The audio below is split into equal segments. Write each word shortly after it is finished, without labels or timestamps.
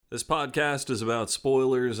This podcast is about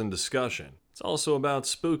spoilers and discussion. It's also about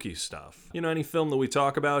spooky stuff. You know, any film that we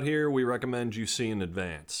talk about here, we recommend you see in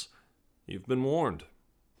advance. You've been warned.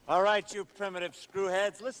 All right, you primitive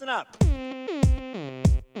screwheads, listen up. What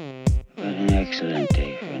an excellent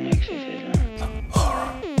day for an exorcism.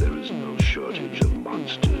 There is no shortage of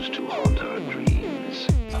monsters to haunt our dreams.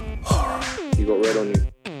 You got red on you.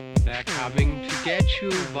 They're coming to get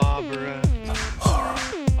you, Barbara.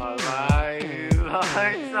 Alive!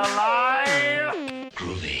 It's alive!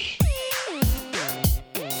 Groovy.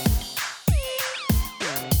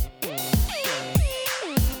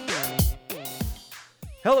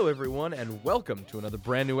 Hello, everyone, and welcome to another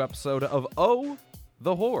brand new episode of Oh,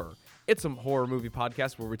 the Horror. It's a horror movie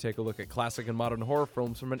podcast where we take a look at classic and modern horror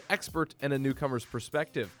films from an expert and a newcomer's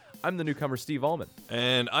perspective. I'm the newcomer, Steve Allman.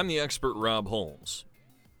 And I'm the expert, Rob Holmes.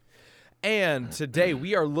 And today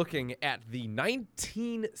we are looking at the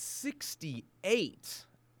 1968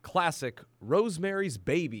 classic Rosemary's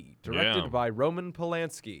Baby, directed by Roman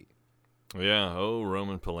Polanski. Yeah,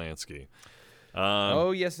 Roman Polanski.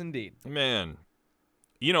 Oh, yes, indeed. Man,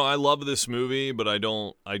 you know, I love this movie, but I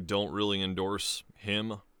don't really endorse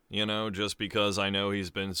him, you know, just because I know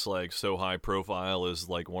he's been like so high profile as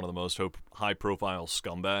like one of the most high profile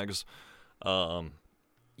scumbags.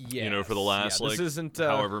 You know, for the last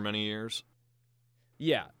however many years.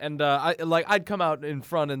 Yeah, and I'd come out in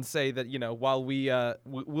front and say that, you know, while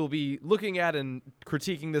we'll be looking at and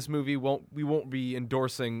critiquing this movie, we won't be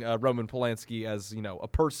endorsing Roman Polanski as, you know, a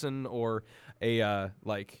person or a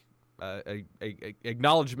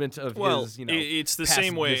acknowledgement of his, you know, it's the past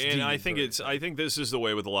same way, and I think this is the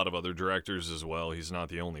way with a lot of other directors as well. He's not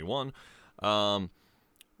the only one, but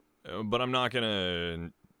I'm not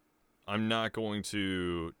going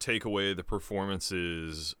to take away the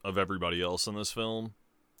performances of everybody else in this film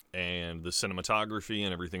and the cinematography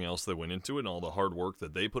and everything else that went into it and all the hard work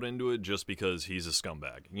that they put into it just because he's a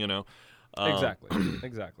scumbag, you know? Exactly.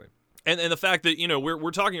 And the fact that, you know,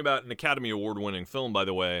 we're talking about an Academy Award winning film, by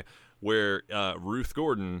the way, where Ruth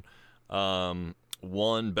Gordon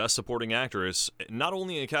won Best Supporting Actress, not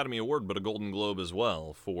only an Academy Award, but a Golden Globe as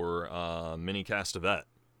well for Minnie Castevet.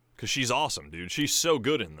 Because she's awesome, dude. She's so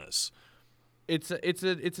good in this. It's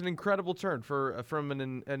an incredible turn from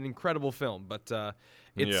an incredible film, but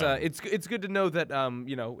it's good to know that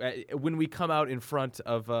you know, when we come out in front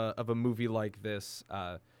of a movie like this,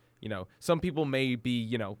 you know, some people may be,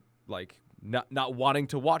 you know, like not wanting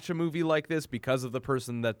to watch a movie like this because of the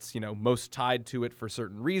person that's, you know, most tied to it for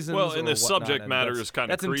certain reasons. Well, and the subject matter is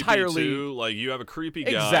kind of creepy too. Like, you have a creepy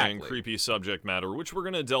guy and creepy subject matter, which we're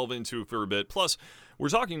going to delve into for a bit. Plus, we're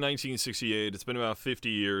talking 1968. It's been about 50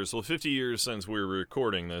 years. Well, 50 years since we were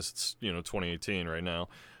recording this. It's, you know, 2018 right now.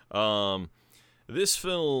 This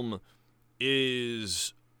film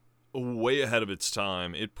is way ahead of its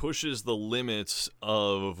time. It pushes the limits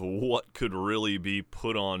of what could really be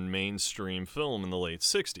put on mainstream film in the late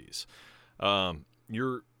 60s.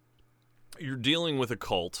 You're dealing with a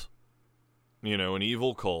cult, you know, an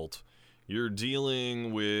evil cult. You're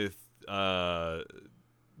dealing with the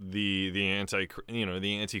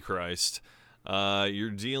Antichrist.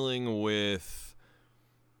 You're dealing with,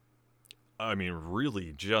 I mean,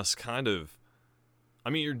 really just kind of, I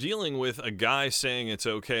mean, you're dealing with a guy saying it's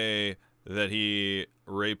okay that he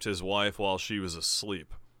raped his wife while she was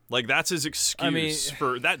asleep. Like, that's his excuse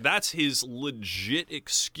for that. That's his legit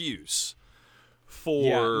excuse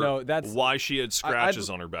for why she had scratches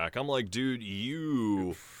on her back. I'm like, dude,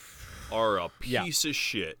 you are a piece of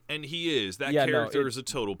shit. And he is. That character is a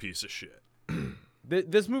total piece of shit.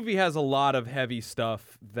 This movie has a lot of heavy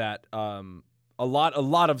stuff that, a lot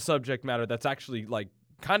of subject matter that's actually, like,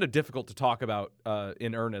 kind of difficult to talk about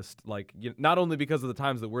in earnest, like, not only because of the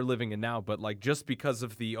times that we're living in now, but like just because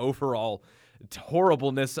of the overall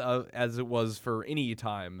horribleness as it was for any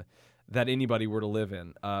time that anybody were to live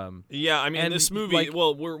in. Yeah, I mean, this movie, like,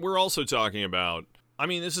 well, we're also talking about, I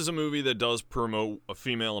mean, this is a movie that does promote a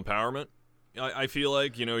female empowerment. I feel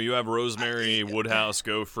like, you know, you have Rosemary Woodhouse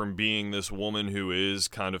go from being this woman who is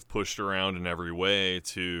kind of pushed around in every way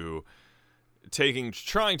to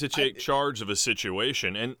trying to take charge of a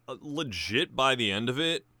situation, and legit by the end of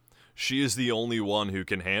it, she is the only one who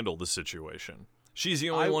can handle the situation. She's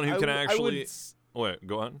the only one who can actually. Wait,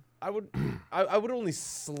 go on. I would only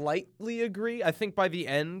slightly agree. I think by the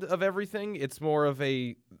end of everything, it's more of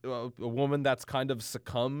a woman that's kind of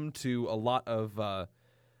succumbed to a lot of the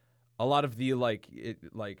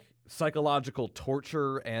like psychological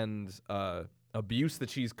torture and abuse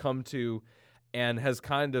that she's come to, and has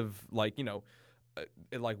kind of like, you know,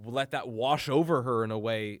 like let that wash over her in a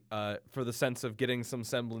way for the sense of getting some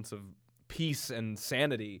semblance of peace and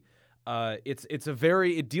sanity.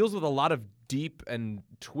 it deals with a lot of deep and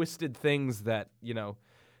twisted things that, you know,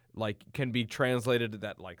 like can be translated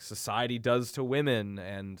that like society does to women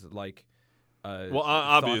and like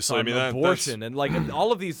obviously, I mean, abortion and like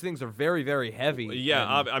all of these things are very, very heavy. Yeah,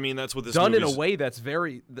 I mean, that's what this done movie's in a way that's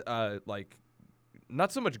very like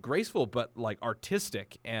not so much graceful, but like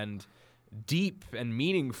artistic and deep and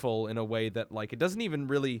meaningful in a way that like it doesn't even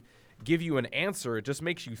really give you an answer. It just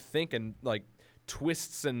makes you think and like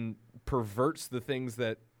twists and perverts the things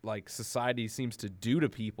that like society seems to do to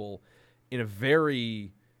people in a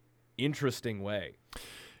very interesting way.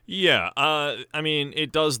 Yeah, I mean,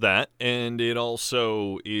 it does that, and it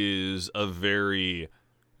also is a very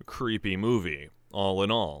creepy movie, all in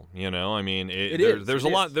all. You know, I mean, there's a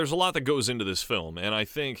lot that goes into this film, and I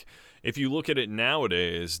think if you look at it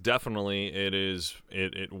nowadays, definitely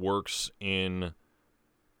it works in.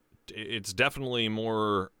 It's definitely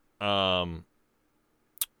more,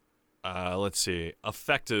 let's see,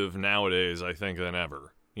 effective nowadays, I think, than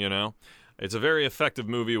ever. You know. It's a very effective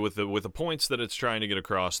movie with the points that it's trying to get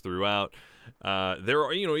across throughout. There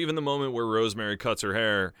are, you know, even the moment where Rosemary cuts her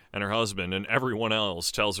hair and her husband and everyone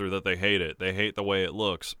else tells her that they hate it. They hate the way it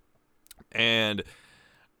looks. And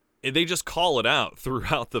they just call it out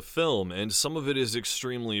throughout the film. And some of it is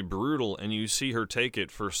extremely brutal. And you see her take it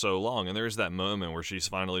for so long. And there's that moment where she's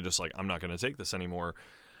finally just like, I'm not going to take this anymore.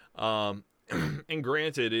 And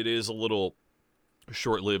granted, it is a little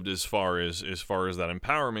short-lived as far as that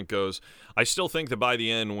empowerment goes. I still think that by the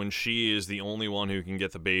end, when she is the only one who can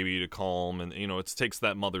get the baby to calm, and you know, it takes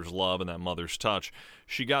that mother's love and that mother's touch.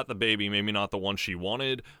 She got the baby, maybe not the one she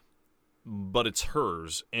wanted, but it's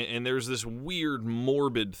hers. And there's this weird,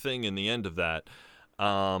 morbid thing in the end of that.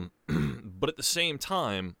 But at the same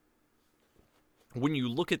time, when you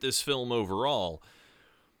look at this film overall,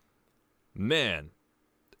 man,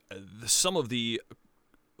 some of the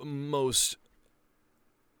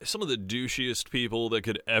douchiest people that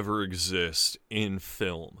could ever exist in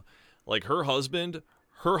film. Like her husband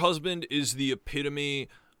is the epitome.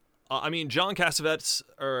 I mean, John Cassavetes,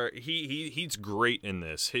 he's great in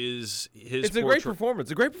this. It's a great performance.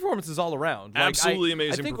 A great performance is all around. Like, absolutely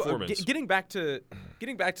amazing I think, performance. Getting back to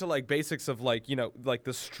like basics of like, you know, like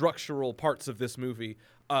the structural parts of this movie.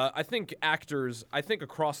 I think actors,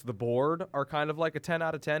 across the board are kind of like a 10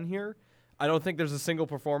 out of 10 here. I don't think there's a single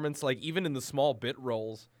performance, like even in the small bit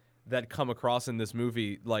roles that come across in this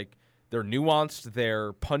movie, like they're nuanced,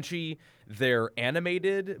 they're punchy, they're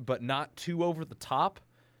animated, but not too over the top.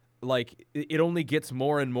 Like it only gets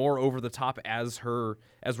more and more over the top as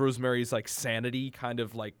Rosemary's like sanity kind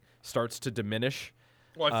of like starts to diminish.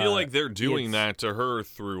 Well, I feel like they're doing that to her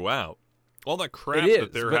throughout. All that crap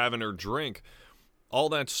that they're having her drink, all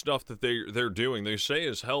that stuff that they're doing, they say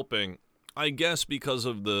is helping. I guess because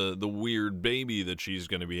of the weird baby that she's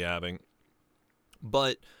going to be having.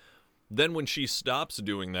 But then when she stops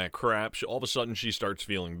doing that crap, all of a sudden she starts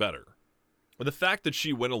feeling better. But the fact that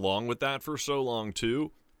she went along with that for so long,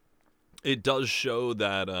 too, it does show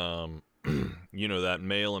that, you know, that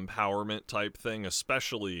male empowerment type thing,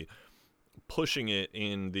 especially pushing it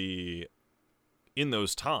in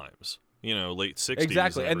those times. You know, late 60s.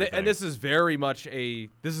 Exactly, and this is very much a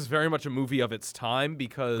movie of its time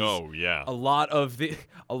because a lot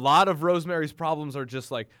of Rosemary's problems are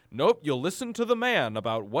just like, nope, you'll listen to the man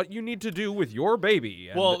about what you need to do with your baby.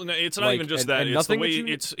 And well, no, it's not even just that. It's the way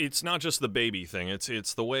it's not just the baby thing.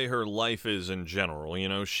 It's the way her life is in general. You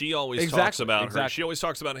know, she always talks about her. She always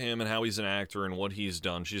talks about him and how he's an actor and what he's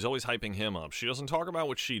done. She's always hyping him up. She doesn't talk about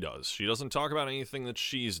what she does. She doesn't talk about anything that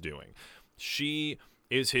she's doing. She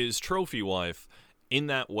is his trophy wife in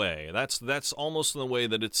that way. That's almost in the way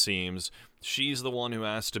that it seems. She's the one who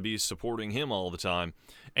has to be supporting him all the time.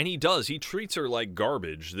 And he does. He treats her like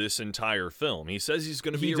garbage this entire film. He says he's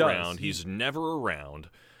going to be around. He's never around.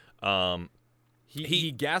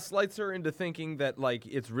 He gaslights her into thinking that like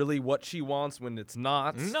it's really what she wants when it's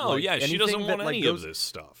not. No, like, she doesn't want any of this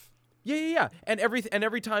stuff. Yeah. And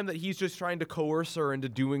every time that he's just trying to coerce her into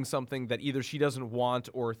doing something that either she doesn't want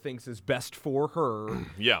or thinks is best for her.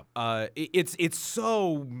 It's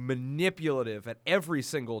so manipulative at every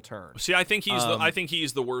single turn. See, I think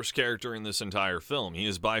he's the worst character in this entire film. He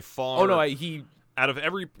is by far. Oh no, out of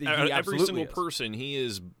every single person, he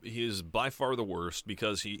is by far the worst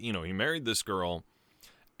because he married this girl,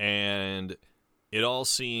 and it all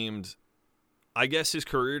seemed. I guess his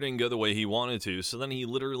career didn't go the way he wanted to, so then he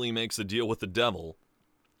literally makes a deal with the devil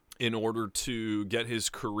in order to get his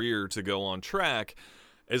career to go on track,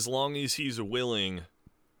 as long as he's willing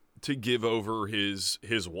to give over his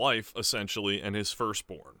wife, essentially, and his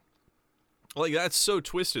firstborn. Like, that's so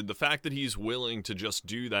twisted. The fact that he's willing to just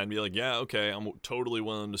do that and be like, yeah, okay, I'm totally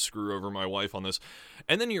willing to screw over my wife on this.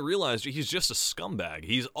 And then you realize he's just a scumbag.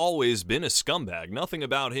 He's always been a scumbag. Nothing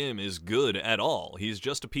about him is good at all. He's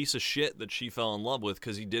just a piece of shit that she fell in love with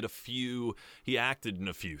because he acted in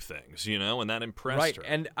a few things, and that impressed her.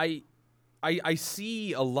 Right, and I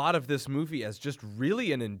see a lot of this movie as just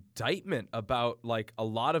really an indictment about, like, a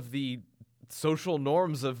lot of the social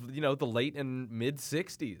norms of, the late and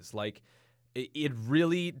mid-'60s. Like, it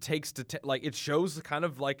really takes to like, it shows kind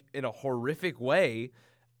of like in a horrific way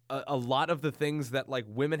a lot of the things that, like,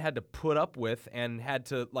 women had to put up with and had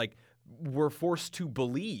to, like, were forced to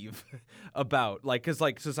believe about, like, because,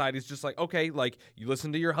 like, society's just like, okay, like, you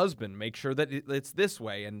listen to your husband, make sure that it's this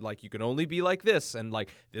way, and, like, you can only be like this, and, like,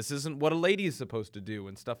 this isn't what a lady is supposed to do,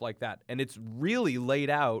 and stuff like that. And it's really laid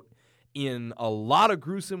out in a lot of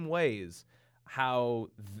gruesome ways how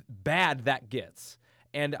bad that gets.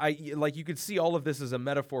 And you could see all of this as a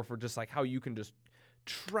metaphor for just, like, how you can just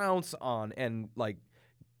trounce on and, like,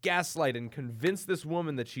 gaslight and convince this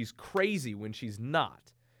woman that she's crazy when she's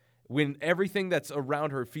not. When everything that's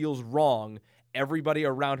around her feels wrong, everybody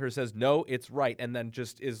around her says, no, it's right, and then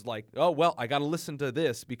just is like, oh, well, I got to listen to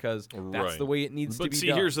this because that's the way it needs to be done. But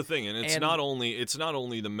see, here's the thing, and it's not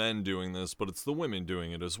only the men doing this, but it's the women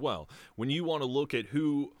doing it as well. When you want to look at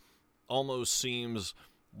who almost seems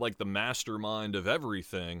like the mastermind of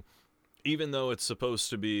everything, even though it's supposed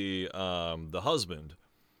to be the husband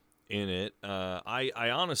in it, I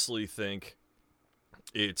honestly think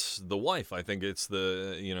it's the wife. I think it's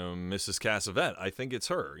the, Mrs. Cassavet. I think it's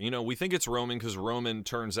her. We think it's Roman because Roman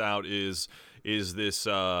turns out is this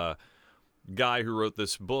guy who wrote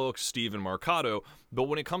this book, Stephen Marcato. But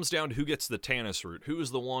when it comes down to who gets the Tanis root,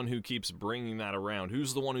 who's the one who keeps bringing that around,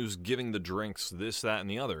 who's the one who's giving the drinks, this, that, and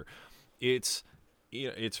the other, it's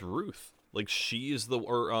Ruth. Like, she is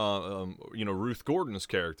Ruth Gordon's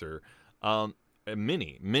character.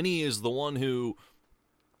 Minnie. Minnie is the one who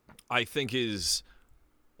I think is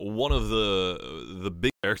one of the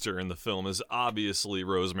big character in the film. Is obviously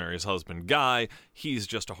Rosemary's husband, Guy. He's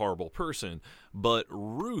just a horrible person. But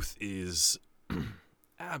Ruth is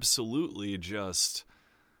absolutely just,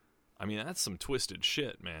 that's some twisted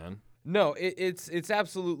shit, man. No, it's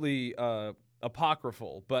absolutely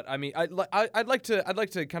apocryphal, but I'd like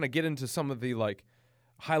to kind of get into some of the, like,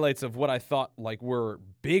 highlights of what I thought, like, were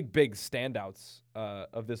big standouts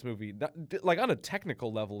of this movie, like, on a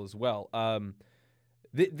technical level as well.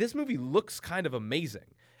 This movie looks kind of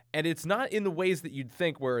amazing, and it's not in the ways that you'd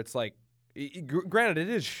think, where it's like, granted, it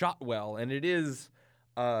is shot well, and it is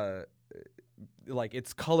like,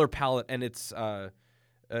 its color palette and its a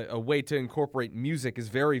way to incorporate music is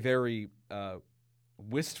very, very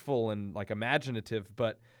wistful and, like, imaginative,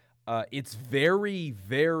 but it's very,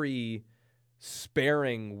 very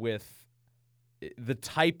sparing with the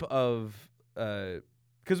type of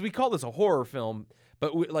because we call this a horror film,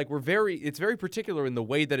 but it's very particular in the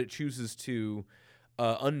way that it chooses to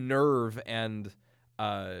unnerve and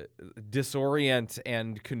disorient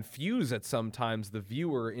and confuse at sometimes the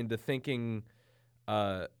viewer into thinking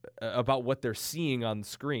about what they're seeing on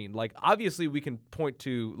screen. Like, obviously we can point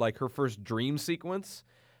to, like, her first dream sequence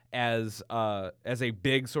as a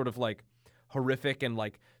big sort of, like, horrific and,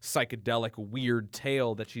 like, psychedelic weird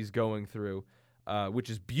tale that she's going through, which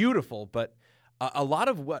is beautiful. But a lot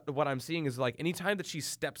of what I'm seeing is, like, anytime that she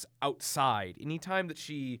steps outside, anytime that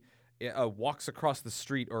she walks across the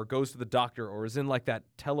street or goes to the doctor or is in, like, that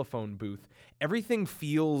telephone booth, everything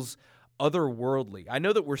feels otherworldly. I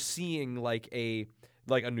know that we're seeing, like a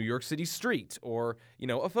New York City street or,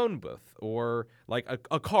 a phone booth or, like,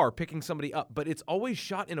 a car picking somebody up, but it's always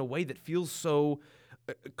shot in a way that feels so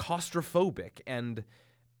claustrophobic and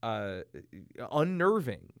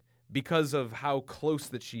unnerving because of how close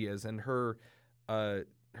that she is, and her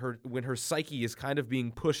when her psyche is kind of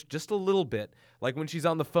being pushed just a little bit, like when she's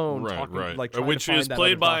on the phone talking, like, trying which to find is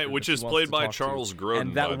played by Charles Grodin,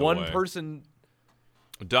 and that by the one way. person,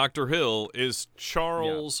 Dr. Hill, is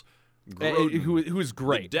Charles Grodin, who is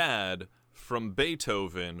great, the dad from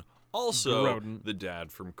Beethoven, also Grodin. The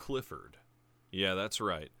dad from Clifford. Yeah, that's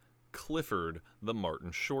right, Clifford, the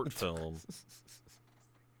Martin short film.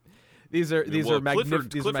 These are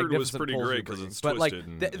magnificent. Clifford was pretty great because it's but,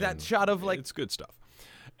 twisted. Like, that shot of, like, it's good stuff.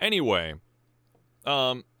 Anyway,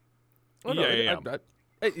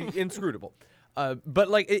 inscrutable. But,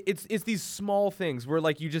 like, it's these small things where,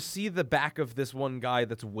 like, you just see the back of this one guy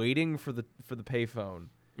that's waiting for the payphone.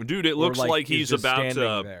 Dude, it looks like he's about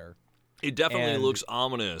to. There. It definitely looks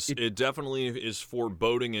ominous. It definitely is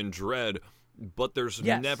foreboding and dread. But there's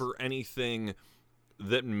never anything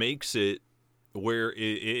that makes it where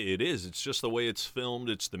it is. It's just the way it's filmed.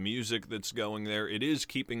 It's the music that's going there. It is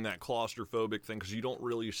keeping that claustrophobic thing because you don't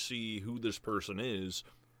really see who this person is.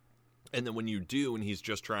 And then when you do and he's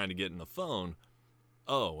just trying to get in the phone,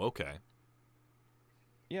 oh, okay.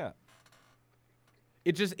 Yeah.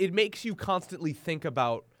 It makes you constantly think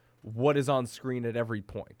about what is on screen at every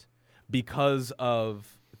point because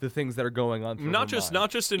of the things that are going on through her mind. Not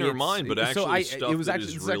just in her mind, but actually stuff that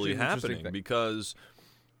is really happening. Because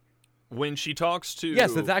when she talks to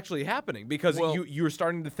that's actually happening because you're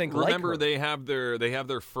starting to think remember like her. they have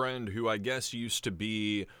their friend who I guess used to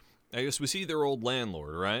be, I guess was he their old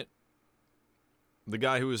landlord, right? The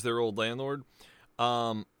guy who was their old landlord.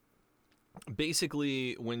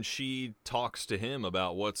 Basically, when she talks to him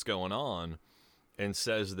about what's going on and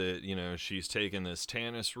says that, you know, she's taken this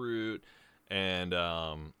Tannis route and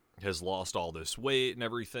has lost all this weight and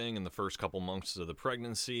everything in the first couple months of the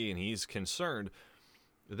pregnancy, and he's concerned,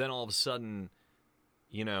 then all of a sudden,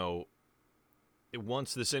 you know,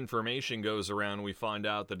 once this information goes around, we find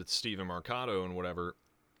out that it's Stephen Mercado and whatever,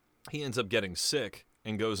 he ends up getting sick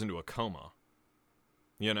and goes into a coma.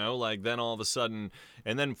 You know, like then all of a sudden,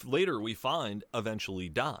 and then later we find eventually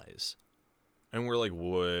dies. And we're like,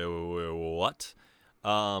 what?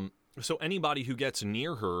 So anybody who gets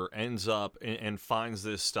near her ends up and finds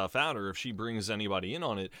this stuff out, or if she brings anybody in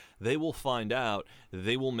on it, they will find out,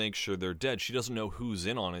 they will make sure they're dead. She doesn't know who's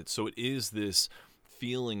in on it. So it is this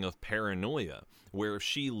feeling of paranoia where if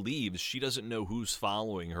she leaves, she doesn't know who's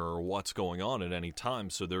following her or what's going on at any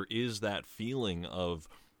time. So there is that feeling of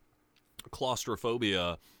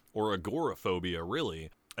claustrophobia or agoraphobia,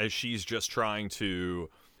 really, as she's just trying to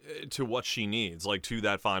what she needs, like to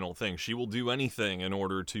that final thing. She will do anything in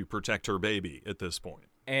order to protect her baby at this point.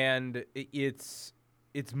 And it's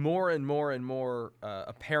more and more and more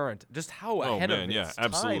apparent just how ahead of its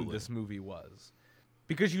time this movie was.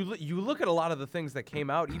 Because you look at a lot of the things that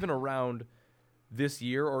came out even around this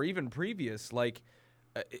year or even previous, like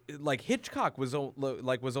Hitchcock was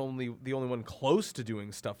only the only one close to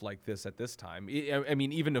doing stuff like this at this time. I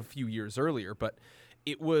mean, even a few years earlier, but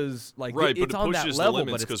it was like right, it's but it on pushes that level, the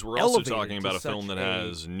limits because we're also talking about a film that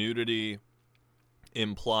has nudity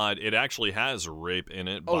implied. It actually has rape in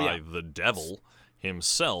it by the devil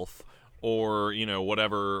himself, or you know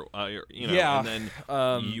whatever, and then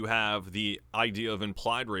you have the idea of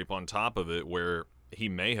implied rape on top of it, where he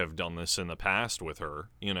may have done this in the past with her,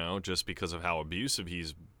 you know, just because of how abusive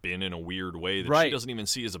he's been in a weird way that she doesn't even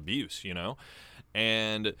see as abuse, you know?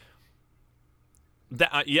 And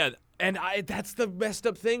that, And that's the messed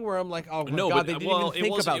up thing where I'm like, oh my God, they didn't even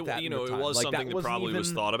think about that. You know, it was something that probably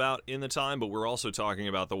was thought about in the time, but we're also talking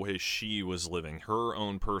about the way she was living, her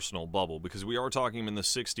own personal bubble, because we are talking in the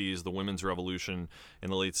 60s, the women's revolution in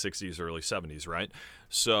the late 60s, early 70s, right?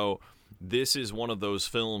 So this is one of those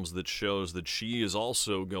films that shows that she is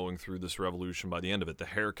also going through this revolution by the end of it. The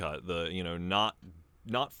haircut,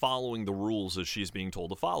 not following the rules as she's being told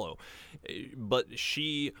to follow. But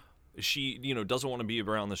she doesn't want to be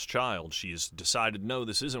around this child. She's decided, no,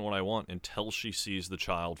 this isn't what I want, until she sees the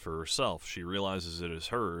child for herself. She realizes it is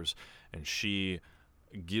hers, and she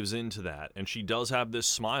gives into that. And she does have this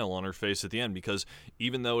smile on her face at the end, because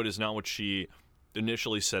even though it is not what she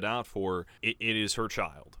initially set out for, it is her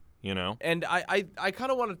child. You know, and I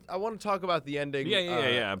kind of want to talk about the ending.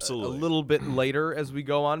 Yeah, absolutely. A little bit later as we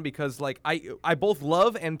go on, because like I both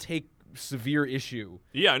love and take severe issue.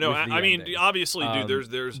 Yeah, no, I mean, obviously,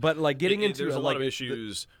 dude, there's but like getting into there's a lot of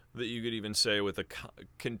issues that you could even say with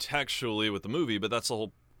contextually with the movie, but that's the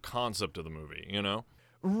whole concept of the movie, you know.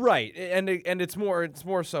 Right, and it's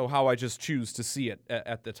more so how I just choose to see it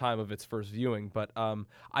at the time of its first viewing. But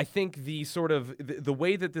I think the sort of the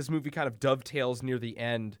way that this movie kind of dovetails near the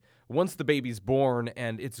end, once the baby's born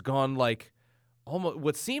and it's gone like almost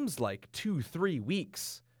what seems like 2-3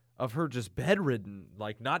 weeks of her just bedridden,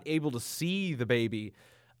 like not able to see the baby,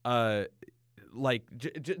 like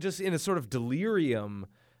just in a sort of delirium,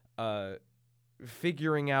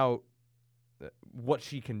 figuring out what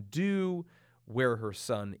she can do, where her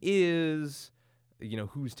son is, you know,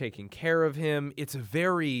 who's taking care of him. It's a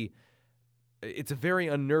very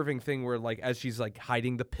unnerving thing where, like, as she's like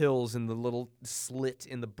hiding the pills in the little slit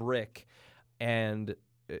in the brick, and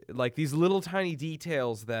like these little tiny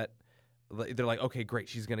details that they're like, okay, great,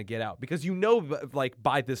 she's gonna get out, because you know, like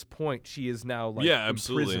by this point she is now like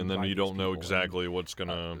absolutely, and then you don't know exactly what's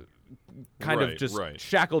gonna kind of just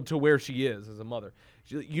shackled to where she is as a mother.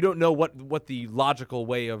 You don't know what the logical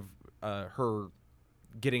way of her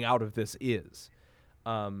getting out of this is,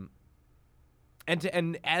 and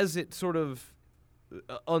as it sort of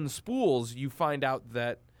unspools, you find out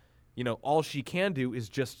that, you know, all she can do is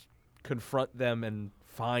just confront them and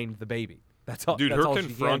find the baby. That's all. Dude, that's her all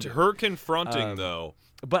she can do. her confronting though.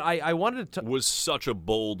 But I wanted to was such a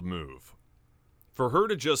bold move. For her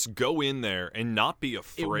to just go in there and not be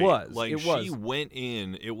afraid. She went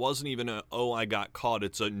in. It wasn't even a, oh, I got caught.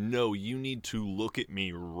 It's a, no, you need to look at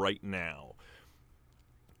me right now.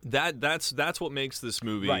 That's what makes this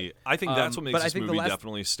movie. Right. I think that's what makes this movie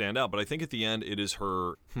definitely stand out. But I think at the end it is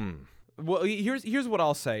her. Well, here's what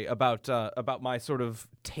I'll say about my sort of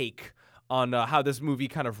take on how this movie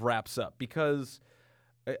kind of wraps up, because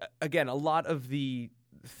again, a lot of the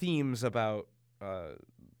themes about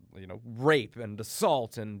rape and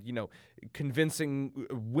assault and convincing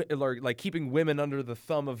like keeping women under the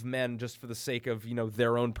thumb of men just for the sake of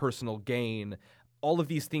their own personal gain. All of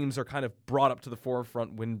these themes are kind of brought up to the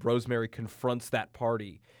forefront when Rosemary confronts that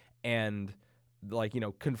party and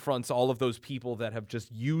confronts all of those people that have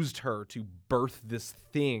just used her to birth this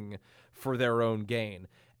thing for their own gain.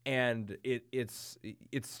 And it's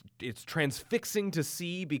transfixing to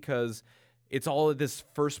see, because it's all of this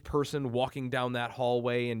first person walking down that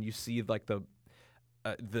hallway, and you see like the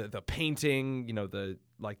painting, the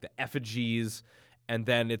effigies, and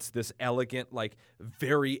then it's this elegant, like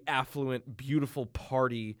very affluent, beautiful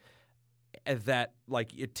party that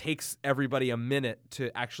it takes everybody a minute to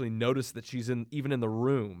actually notice that she's even in the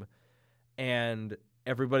room, and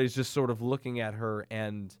everybody's just sort of looking at her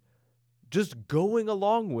and just going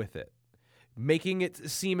along with it, making it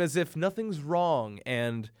seem as if nothing's wrong.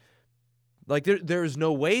 And there's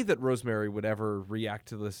no way that Rosemary would ever react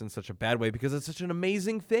to this in such a bad way, because it's such an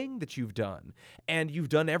amazing thing that you've done. And you've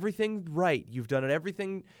done everything right. You've done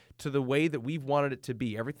everything to the way that we've wanted it to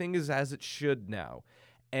be. Everything is as it should now.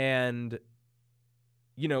 And,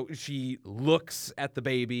 she looks at the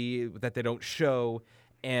baby that they don't show,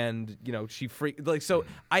 and, she so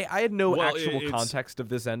I had no actual context of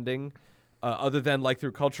this ending. Other than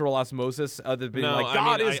through cultural osmosis, other than being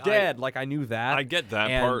God is dead. I knew that. I get that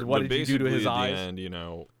and part. What but did you do to his eyes? At the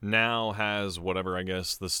end, now has whatever, I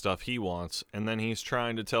guess, the stuff he wants, and then he's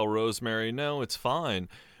trying to tell Rosemary, no, it's fine.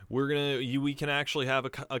 We can actually have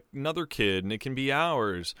another kid, and it can be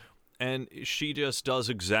ours. And she just does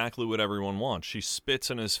exactly what everyone wants. She spits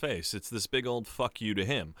in his face. It's this big old fuck you to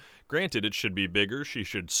him. Granted, it should be bigger. She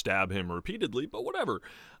should stab him repeatedly, but whatever.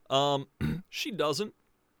 She doesn't.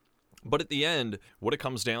 But at the end, what it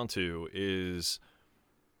comes down to is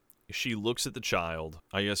she looks at the child.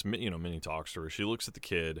 I guess, Minnie talks to her. She looks at the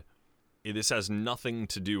kid. This has nothing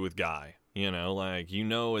to do with Guy.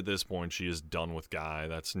 At this point she is done with Guy.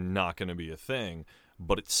 That's not going to be a thing.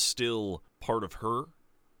 But it's still part of her.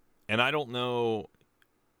 And I don't know,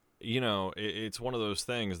 it's one of those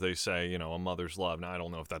things they say, a mother's love. Now, I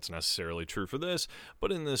don't know if that's necessarily true for this, but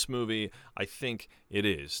in this movie, I think it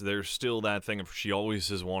is. There's still that thing of she always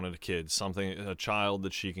has wanted a kid, a child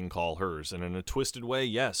that she can call hers. And in a twisted way,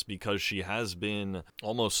 yes, because she has been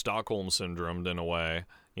almost Stockholm syndromed in a way.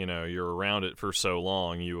 You're around it for so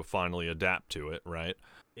long, you finally adapt to it, right?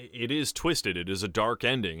 It is twisted. It is a dark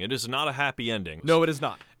ending. It is not a happy ending. No, it is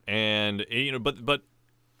not. And, but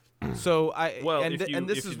so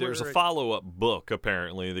there's a follow-up book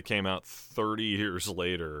apparently that came out 30 years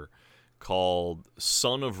later called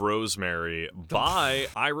Son of Rosemary by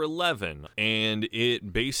Ira Levin, and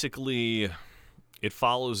it basically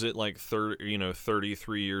follows it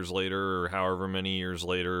 33 years later or however many years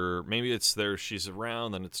later. Maybe it's there she's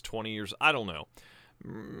around, then it's 20 years. I don't know.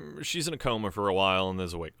 She's in a coma for a while and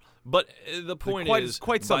there's awake. But the point is,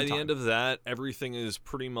 by the end of that, everything is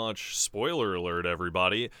pretty much, spoiler alert,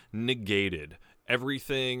 everybody, negated.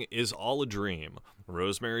 Everything is all a dream.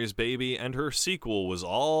 Rosemary's Baby and her sequel was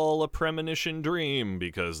all a premonition dream,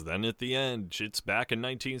 because then at the end, it's back in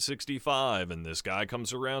 1965, and this guy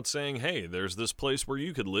comes around saying, hey, there's this place where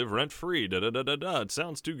you could live rent-free, da-da-da-da-da, it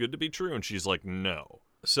sounds too good to be true, and she's like, no.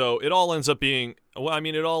 So it all ends up being, for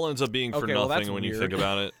nothing when you think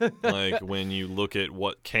about it, when you look at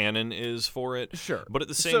what canon is for it. Sure. But at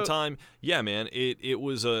the same time, yeah, man, it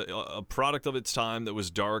was a product of its time that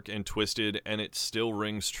was dark and twisted, and it still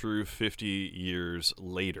rings true 50 years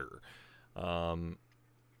later. Right,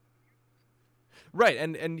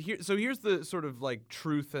 and here's the sort of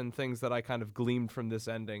truth and things that I kind of gleaned from this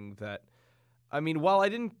ending that, while I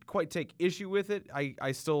didn't quite take issue with it,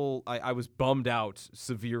 I was bummed out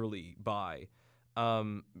severely by,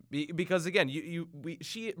 because again,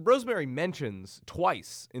 Rosemary mentions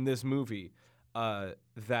twice in this movie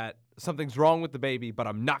that something's wrong with the baby, but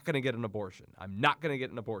I'm not going to get an abortion. I'm not going to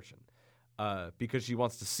get an abortion because she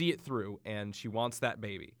wants to see it through and she wants that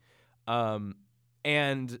baby, and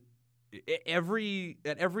at every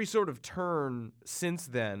sort of turn since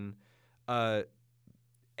then.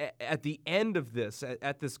 At the end of this,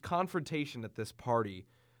 at this confrontation at this party,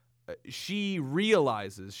 she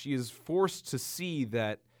realizes, she is forced to see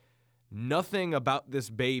that nothing about this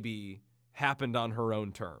baby happened on her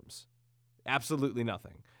own terms. Absolutely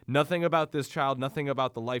nothing. Nothing about this child, nothing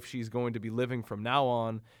about the life she's going to be living from now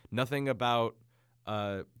on, nothing about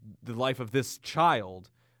the life of this child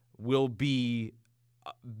will be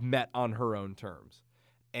met on her own terms.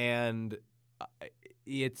 And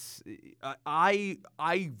I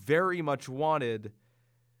very much wanted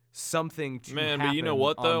something to happen. But you know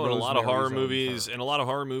what though? In a lot of horror movies,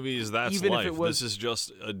 that's even life. If it was, this is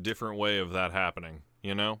just a different way of that happening,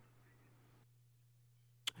 you know?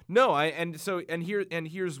 No,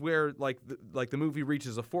 here's where the movie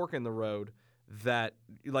reaches a fork in the road that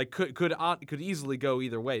could easily go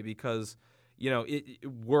either way, because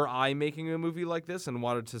were I making a movie like this and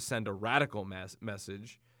wanted to send a radical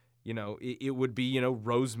message, it would be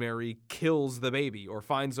Rosemary kills the baby or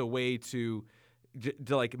finds a way to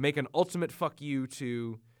make an ultimate fuck you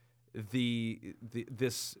to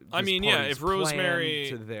this if Rosemary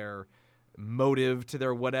to their motive, to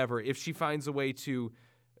their whatever, if she finds a way to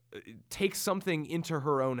take something into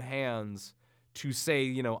her own hands to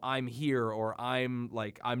say, I'm here, or I'm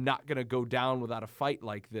not going to go down without a fight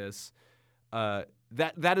like this,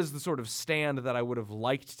 that is the sort of stand that I would have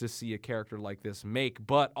liked to see a character like this make.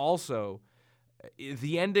 But also,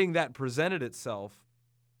 the ending that presented itself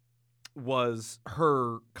was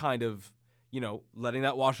her kind of, letting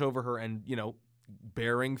that wash over her and,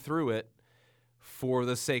 bearing through it for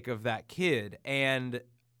the sake of that kid. And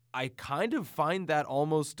I kind of find that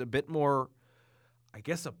almost a bit more, I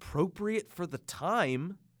guess, appropriate for the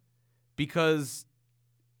time, because,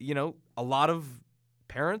 a lot of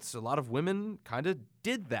parents, a lot of women kind of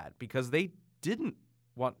did that because they didn't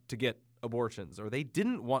want to get abortions, or they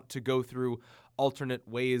didn't want to go through alternate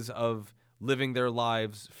ways of living their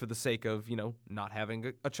lives for the sake of, not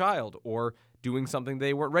having a child, or doing something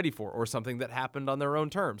they weren't ready for, or something that happened on their own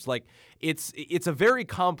terms. It's a very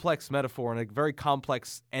complex metaphor and a very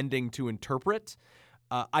complex ending to interpret.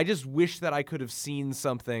 I just wish that I could have seen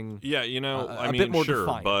something a bit more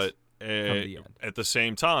defined. But at the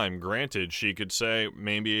same time, granted, she could say,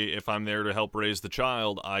 maybe if I'm there to help raise the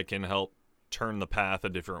child, I can help turn the path a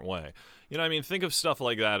different way. Think of stuff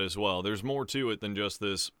like that as well. There's more to it than just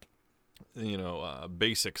this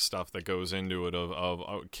basic stuff that goes into it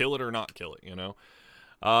of kill it or not kill it,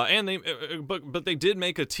 and they did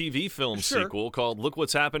make a TV film sequel called Look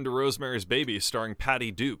What's Happened to Rosemary's Baby, starring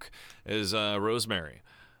Patty Duke as Rosemary.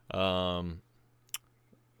 Can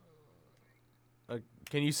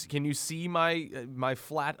you see my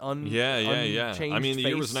flat Yeah. unchanged The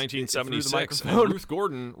year was 1976, and Ruth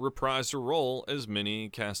Gordon reprised her role as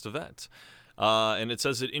Minnie Castevet. And it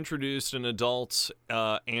says it introduced an adult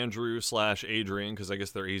Andrew/Adrian, because I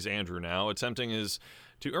guess he's Andrew now, attempting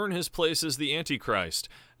to earn his place as the Antichrist.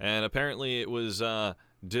 And apparently it was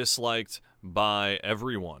disliked by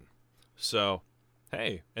everyone. So,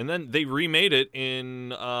 hey. And then they remade it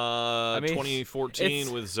in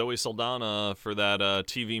 2014 with Zoe Saldana for that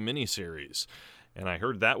TV miniseries. And I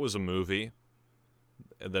heard that was a movie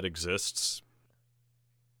that exists.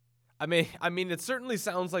 It certainly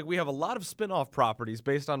sounds like we have a lot of spin-off properties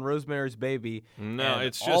based on Rosemary's Baby. No,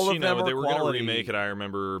 it's just, they were going to remake it. I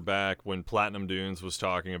remember back when Platinum Dunes was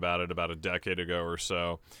talking about it about a decade ago or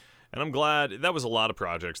so. And I'm glad. That was a lot of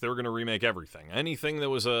projects. They were going to remake everything. Anything that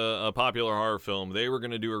was a popular horror film, they were going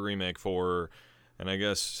to do a remake for, and I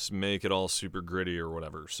guess make it all super gritty or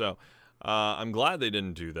whatever. So I'm glad they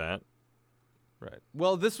didn't do that. Right.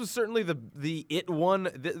 Well, this was certainly the It one.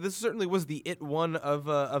 This certainly was the It one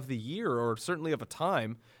of the year, or certainly of a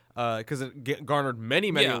time, because it garnered many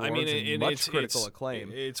awards and much critical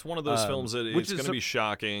acclaim. It's one of those films that it's going to be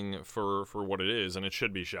shocking for what it is, and it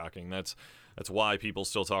should be shocking. That's why people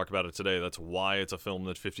still talk about it today. That's why it's a film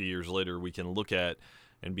that 50 years later we can look at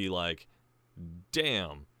and be like,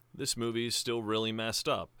 damn, this movie is still really messed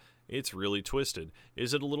up. It's really twisted.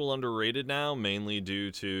 Is it a little underrated now, mainly due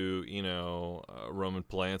to, Roman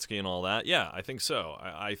Polanski and all that? Yeah, I think so.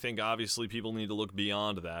 I think obviously people need to look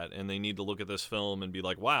beyond that, and they need to look at this film and be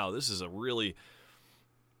like, wow, this is a really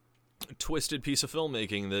twisted piece of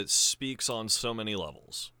filmmaking that speaks on so many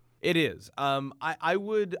levels. It is. I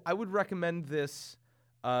would recommend this.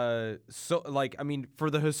 For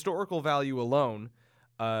the historical value alone,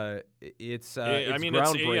 it's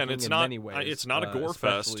groundbreaking in many ways. It's not a gore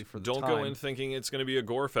fest. Don't go in thinking it's going to be a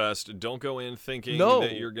gore fest. Don't go in thinking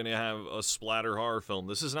that you're going to have a splatter horror film.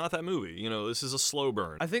 This is not that movie. This is a slow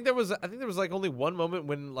burn. I think there was like only one moment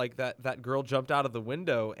when like that girl jumped out of the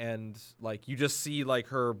window and like you just see like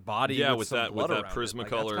her body with that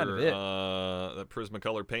Prismacolor that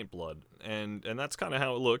Prismacolor paint blood, and that's kind of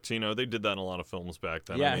how it looked. They did that in a lot of films back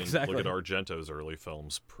then. Yeah, exactly. Look at Argento's early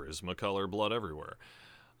films, Prismacolor blood everywhere.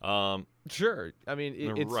 Sure. I mean,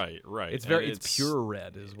 it's right. It's pure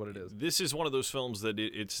red, is what it is. This is one of those films that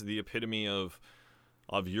it's the epitome of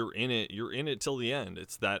you're in it till the end.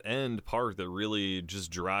 It's that end part that really just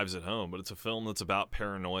drives it home. But it's a film that's about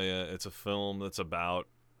paranoia. It's a film that's about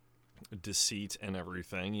deceit and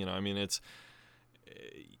everything.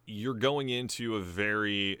 You're going into a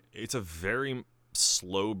very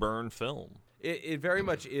slow burn film. It very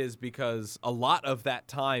much is, because a lot of that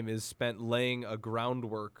time is spent laying a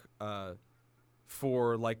groundwork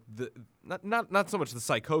for like the not so much the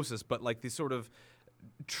psychosis, but like the sort of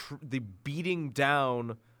the beating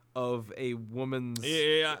down of a woman's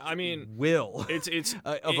will. It's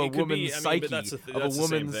of a woman's psyche, that's of a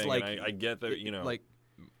woman's like. I get that like.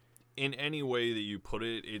 In any way that you put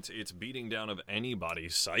it, it's beating down of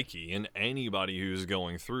anybody's psyche and anybody who's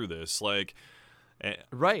going through this. Like.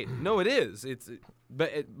 Right. No, it is.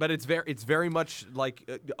 But it's very much like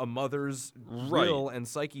a mother's will and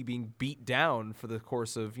psyche being beat down for the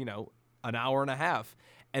course of an hour and a half,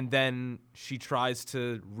 and then she tries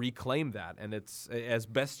to reclaim that, and it's as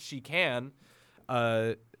best she can.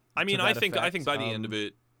 I think by the end of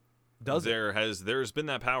it, there's been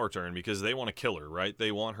that power turn, because they want to kill her, right?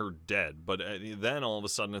 They want her dead, but then all of a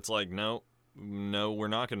sudden it's like no, we're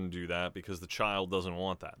not going to do that because the child doesn't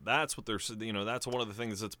want that. That's what that's one of the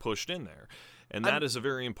things that's pushed in there. And that is a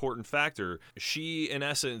very important factor. She, in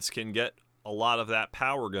essence, can get a lot of that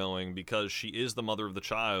power going because she is the mother of the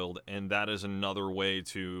child, and that is another way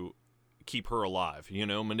to keep her alive,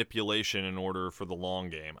 manipulation in order for the long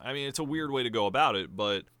game. I mean, it's a weird way to go about it,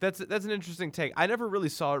 but that's an interesting take. I never really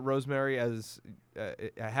saw Rosemary as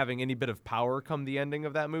having any bit of power come the ending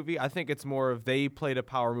of that movie. I think it's more of they played a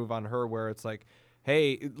power move on her where it's like,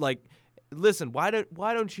 hey, like, listen, why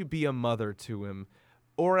don't you be a mother to him,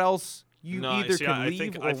 or else can leave or I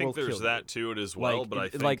think we'll there's kill that you. to it as well, but I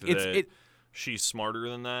think she's smarter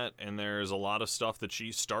than that, and there's a lot of stuff that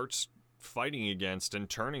she starts fighting against and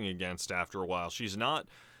turning against after a while. She's not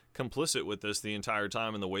complicit with this the entire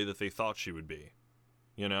time in the way that they thought she would be.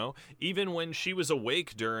 Even when she was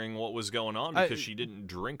awake during what was going on, because she didn't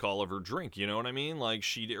drink all of her drink, you know what I mean? Like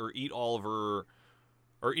eat all of her,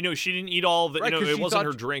 or she didn't eat all of the. It wasn't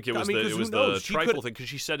her drink. It was the trifle thing, because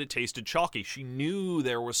she said it tasted chalky. She knew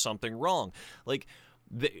there was something wrong. Like.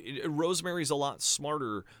 Rosemary's a lot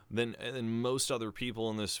smarter than most other people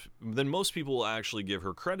in this, than most people will actually give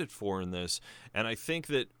her credit for in this, and I think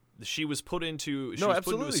that she was put into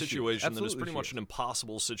a situation that is pretty much an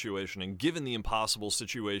impossible situation, and given the impossible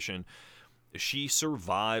situation, she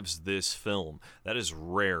survives this film. That is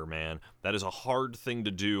rare, man. That is a hard thing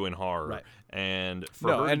to do in horror, right. And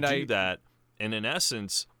for her to do that, and in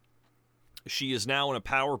essence, she is now in a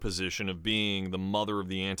power position of being the mother of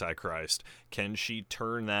the Antichrist. Can she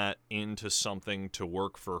turn that into something to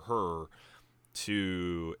work for her,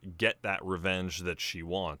 to get that revenge that she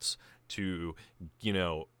wants, to,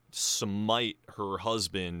 smite her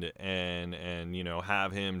husband and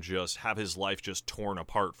have him just have his life just torn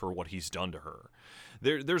apart for what he's done to her?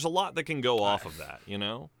 There's a lot that can go off of that,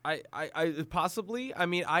 I possibly. I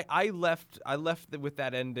mean, I left with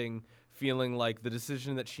that ending feeling like the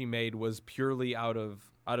decision that she made was purely out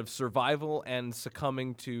of survival and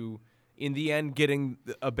succumbing to, in the end, getting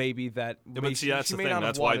a baby that. But see, that's the thing.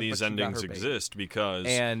 That's why these endings exist, because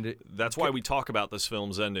that's why we talk about this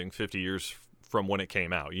film's ending 50 years from when it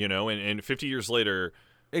came out. And 50 years later.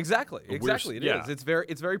 Exactly. It is. It's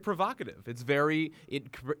very provocative.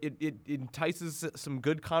 It entices some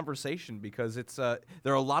good conversation, because there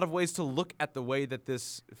are a lot of ways to look at the way that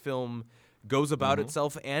this film goes about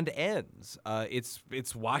itself and ends.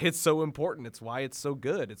 It's why it's so important. It's why it's so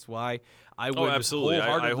good. It's why I would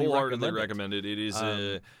wholeheartedly recommend it. It is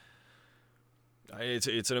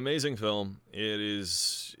it's an amazing film. It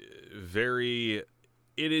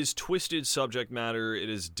is twisted subject matter. It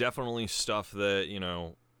is definitely stuff that,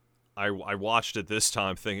 I watched it this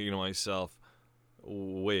time thinking to myself,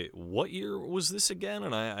 wait, what year was this again?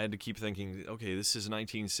 And I had to keep thinking, okay, this is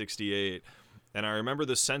 1968. And I remember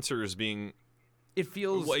the censors being. It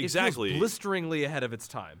feels blisteringly ahead of its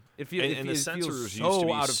time. The censors used to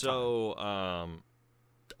be so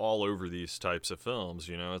all over these types of films.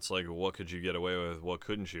 You know, it's like, what could you get away with? What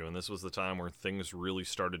couldn't you? And this was the time where things really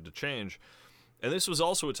started to change. And this was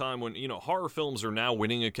also a time when, you know, horror films are now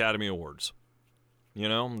winning Academy Awards. You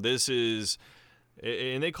know, this is,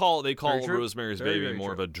 and they call Rosemary's Baby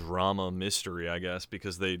more of a drama mystery, I guess,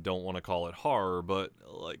 because they don't want to call it horror. But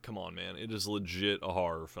like, come on, man, it is legit a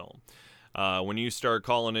horror film. When you start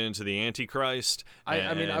calling into the Antichrist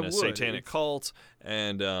and a satanic cult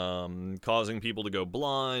and causing people to go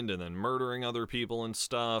blind and then murdering other people and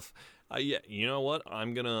stuff, yeah, you know what?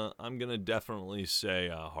 I'm gonna definitely say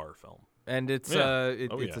a horror film. And it's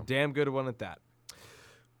a damn good one at that.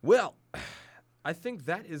 Well, I think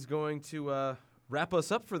that is going to wrap us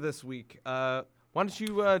up for this week. Why don't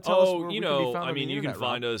you tell us where we can be found on the internet, you can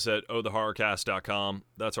find us at ohthehorrorcast.com.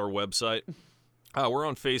 That's our website. We're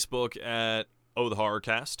on Facebook at Oh the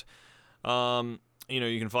Horrorcast. You know,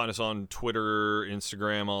 you can find us on Twitter,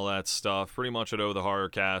 Instagram, all that stuff. Pretty much at Oh the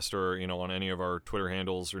Horrorcast, or you know, on any of our Twitter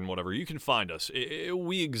handles and whatever. You can find us.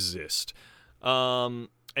 We exist. And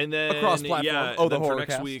then across platform. Oh the Horrorcast. For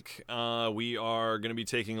next week, we are going to be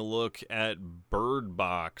taking a look at Bird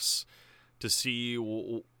Box to see.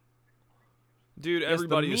 Dude,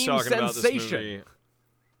 everybody is talking about this movie.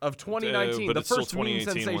 Of 2019, but the it's first still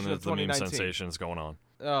 2018 meme when sensation of 2019. the meme sensation's going on.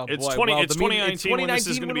 Oh, it's boy. 2019 when this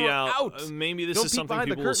is going to be out. Maybe this Don't is something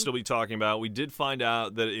people will still be talking about. We did find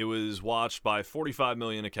out that it was watched by 45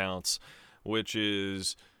 million accounts, which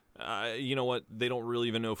is, you know what? They don't really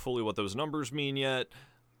even know fully what those numbers mean yet.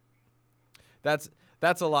 That's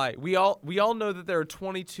a lie. We all know that there are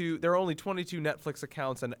only 22 Netflix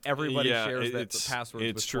accounts, and everybody shares that password.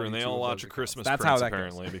 It's true, and they all watch A Christmas Prince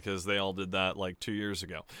apparently because they all did that like 2 years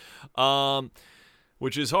ago,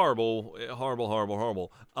 which is horrible.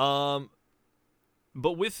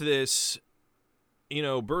 But with this, you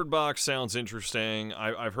know, Bird Box sounds interesting.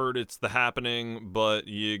 I've heard it's The Happening, but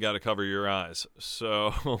you got to cover your eyes.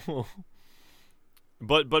 So.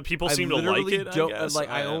 But people seem to like it. I guess.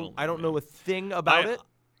 I don't know a thing about it.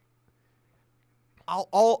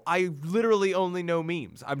 I literally only know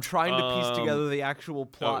memes. I'm trying to piece together the actual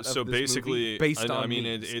plot of this movie based on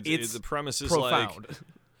memes. The premise is profound.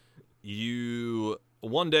 Like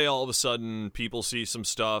one day all of a sudden people see some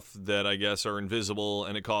stuff that I guess are invisible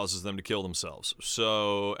and it causes them to kill themselves.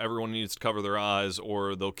 So everyone needs to cover their eyes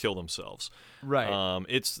or they'll kill themselves. Right.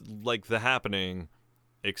 It's like The Happening,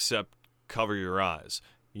 except cover your eyes.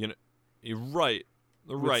 You know, you're right.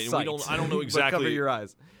 Right. And I don't know exactly. Cover your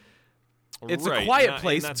eyes. It's right. a quiet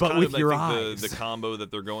place, but with your eyes. The combo that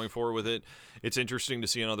they're going for with it. It's interesting to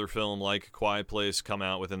see another film like Quiet Place come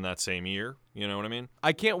out within that same year. You know what I mean?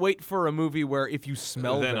 I can't wait for a movie where if you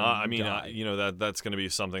smell them, you know that's going to be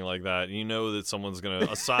something like that. You know that someone's going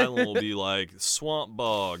to Asylum will be like swamp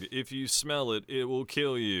bog. If you smell it, it will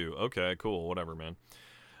kill you. Okay, cool, whatever, man.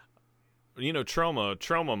 You know, Trauma might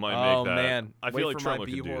make that. Oh, man. I feel like Trauma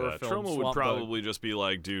could do that. Trauma would probably just be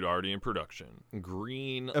like, dude, already in production.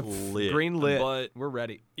 Green lit. But we're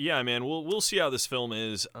ready. Yeah, man, we'll see how this film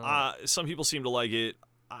is. Some people seem to like it.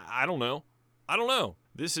 I don't know.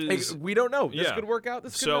 This is... we don't know. This could work out.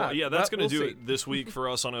 This could not. So, yeah, that's going to do it this week for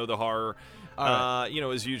us on Oh the Horror. Right. You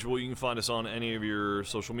know, as usual, you can find us on any of your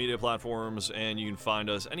social media platforms, and you can find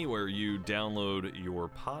us anywhere you download your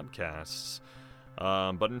podcasts.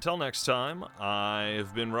 But until next time,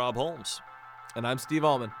 I've been Rob Holmes. And I'm Steve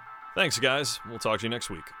Allman. Thanks, guys. We'll talk to you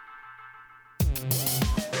next week.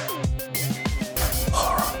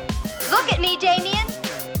 Look at me, Damien.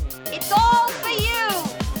 It's all for you.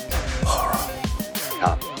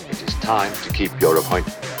 Now, it is time to keep your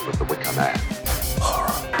appointment with the Wicker Man.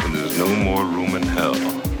 When there's no more room in hell,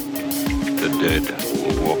 the dead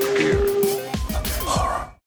will walk here.